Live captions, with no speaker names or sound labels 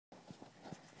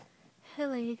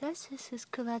hello you guys, this is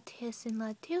Kalateus and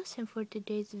Latios, and for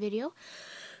today's video,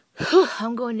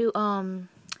 I'm going to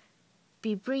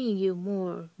be bringing you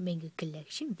more manga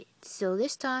collection bits. So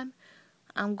this time,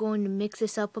 I'm going to mix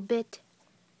this up a bit.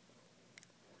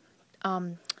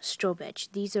 Strobe edge,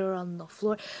 these are on the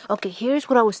floor. Okay, here's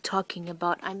what I was talking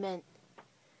about. I meant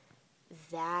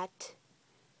that,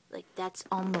 like that's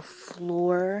on the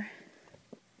floor.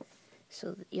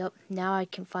 So, yep, now I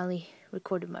can finally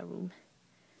record in my room.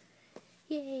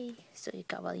 Yay! So you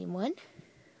got volume 1,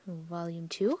 volume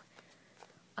 2.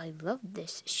 I love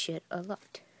this shit a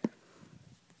lot.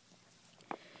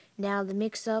 Now the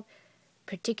mix up,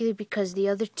 particularly because the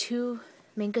other two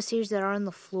manga series that are on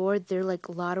the floor, they're like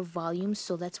a lot of volumes,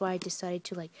 so that's why I decided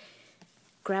to like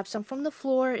grab some from the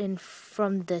floor and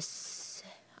from this,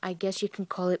 I guess you can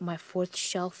call it my fourth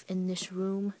shelf in this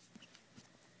room.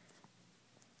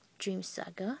 Dream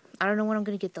Saga. I don't know when I'm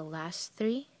gonna get the last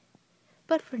 3.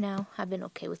 But for now, I've been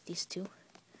okay with these 2.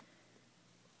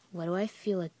 Why do I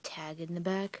feel a tag in the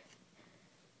back?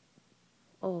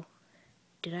 Oh,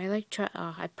 did I like try?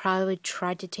 I probably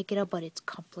tried to take it out, but it's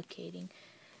complicating.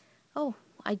 Oh,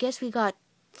 I guess we got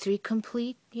 3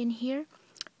 complete in here.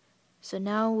 So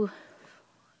now,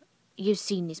 you've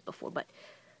seen these before, but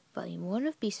volume 1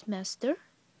 of Beastmaster.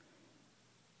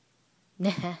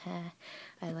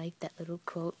 I like that little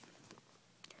quote.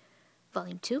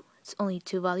 Volume 2, it's only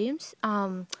 2 volumes.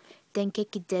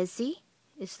 Denkeki Desi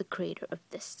is the creator of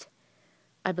this.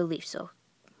 I believe so.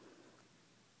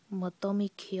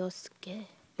 Motomi Kyosuke.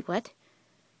 What?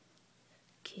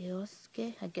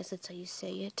 Kyosuke? I guess that's how you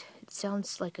say it. It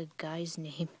sounds like a guy's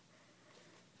name.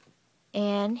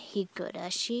 And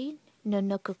Higurashi no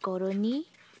Kokoro ni.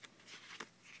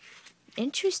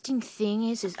 Interesting thing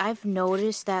is I've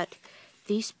noticed that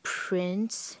these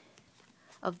prints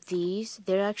of these,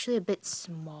 they're actually a bit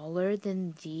smaller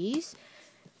than these.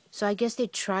 So I guess they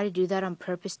try to do that on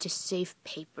purpose to save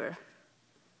paper.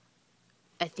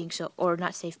 I think so. Or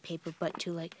not save paper, but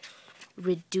to like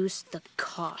reduce the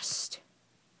cost.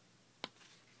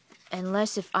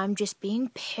 Unless if I'm just being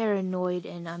paranoid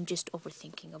and I'm just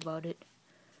overthinking about it.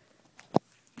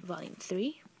 Volume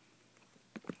 3.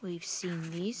 We've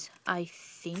seen these. I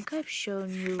think I've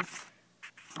shown you...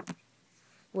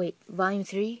 Wait, volume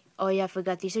 3? Oh yeah, I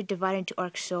forgot. These are divided into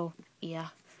arcs, so yeah.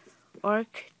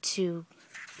 Arc 2.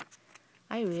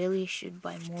 I really should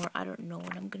buy more. I don't know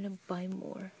when I'm gonna buy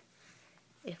more.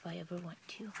 If I ever want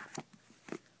to.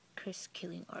 Chris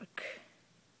Killing Arc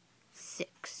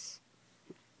 6.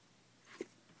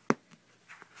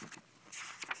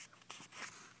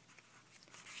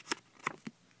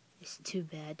 It's too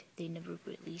bad they never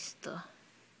released the...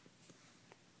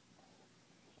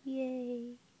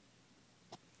 Yay!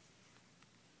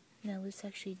 Now let's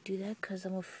actually do that because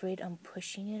I'm afraid I'm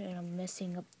pushing it and I'm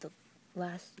messing up the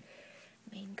last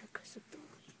manga because of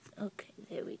the... Okay,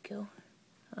 there we go.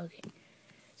 Okay,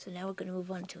 so now we're going to move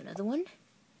on to another one.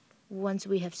 Ones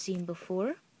we have seen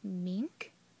before.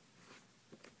 Mink.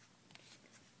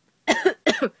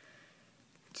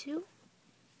 2.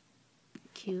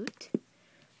 Cute.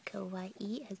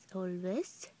 Kawaii as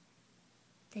always.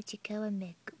 Tachikawa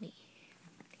Megumi.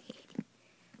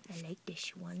 I like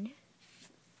this one.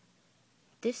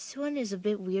 This one is a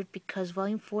bit weird because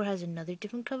volume 4 has another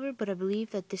different cover, but I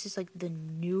believe that this is like the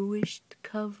newest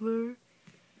cover.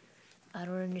 I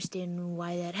don't understand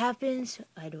why that happens.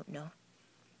 I don't know.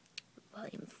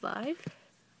 Volume 5.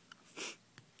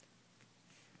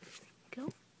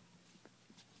 Go.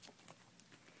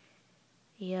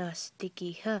 Yeah,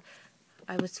 sticky. Huh.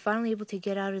 I was finally able to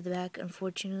get out of the back.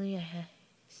 Unfortunately, I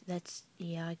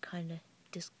kind of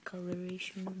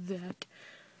discoloration of that.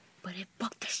 But it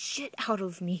bugged the shit out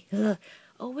of me. Ugh.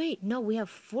 Oh wait, no, we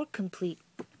have 4 complete.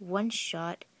 1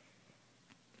 shot.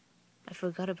 I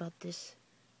forgot about this.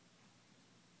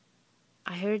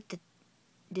 I heard that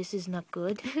this is not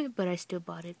good, but I still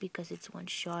bought it because it's 1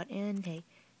 shot. And hey,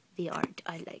 the art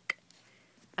I like.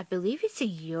 I believe it's a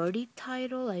Yori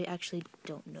title. I actually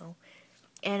don't know.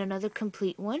 And another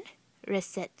complete one.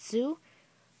 Resetsu.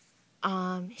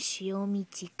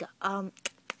 Shiomichika.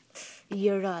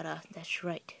 Yurara. That's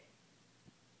right.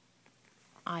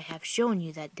 I have shown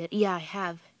you that. Yeah, I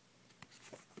have.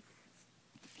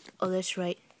 Oh, that's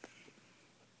right.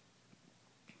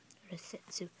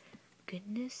 Resetsu.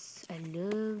 Goodness, I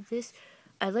love this.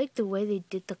 I like the way they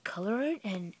did the color art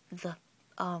and the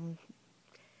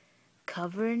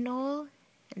cover and all.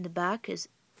 And the back is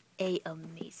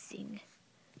amazing.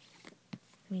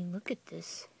 I mean, look at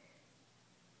this.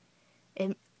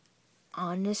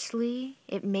 Honestly,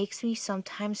 it makes me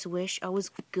sometimes wish I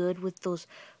was good with those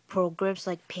programs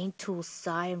like Paint Tool,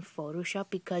 Sai, and Photoshop,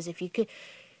 because if you could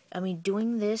I mean,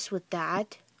 doing this with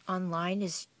that online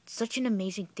is such an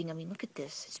amazing thing. I mean, look at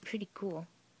this. It's pretty cool.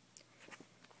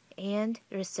 And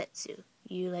Resetsu.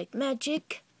 You like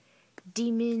magic,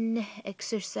 demon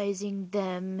exorcising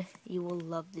them. You will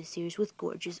love this series with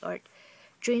gorgeous art.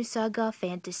 Dream Saga,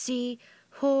 fantasy,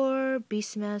 horror,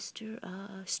 Beastmaster,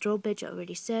 Strobe Edge, I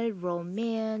already said,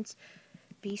 romance,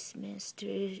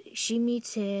 Beastmaster. She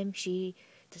meets him. She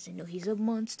doesn't know he's a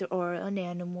monster or an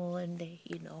animal, and they,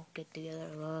 get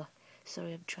together.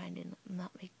 Sorry, I'm trying to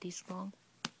not make these long.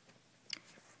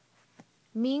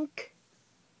 Mink,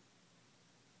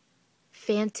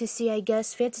 fantasy, I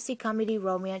guess. Fantasy, comedy,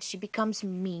 romance. She becomes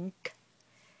Mink,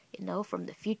 from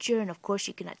the future. And of course,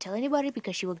 you cannot tell anybody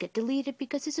because she will get deleted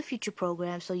because it's a future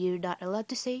program. So you're not allowed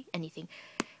to say anything.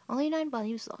 Only 9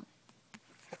 volumes long.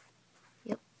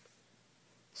 Yep.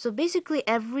 So basically,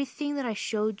 everything that I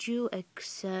showed you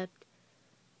except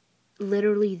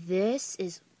literally this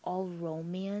is all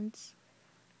romance.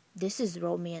 This is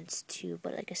romance too,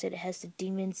 but like I said, it has the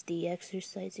demons, the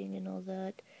exercising, and all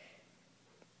that.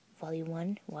 Volume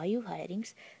 1, Why You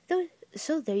Hidings.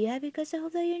 So there you have it, guys. I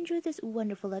hope that you enjoyed this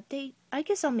wonderful update. I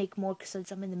guess I'll make more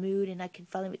since I'm in the mood and I can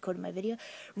finally record my video.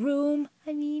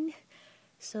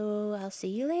 So I'll see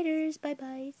you later.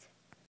 Bye-bye.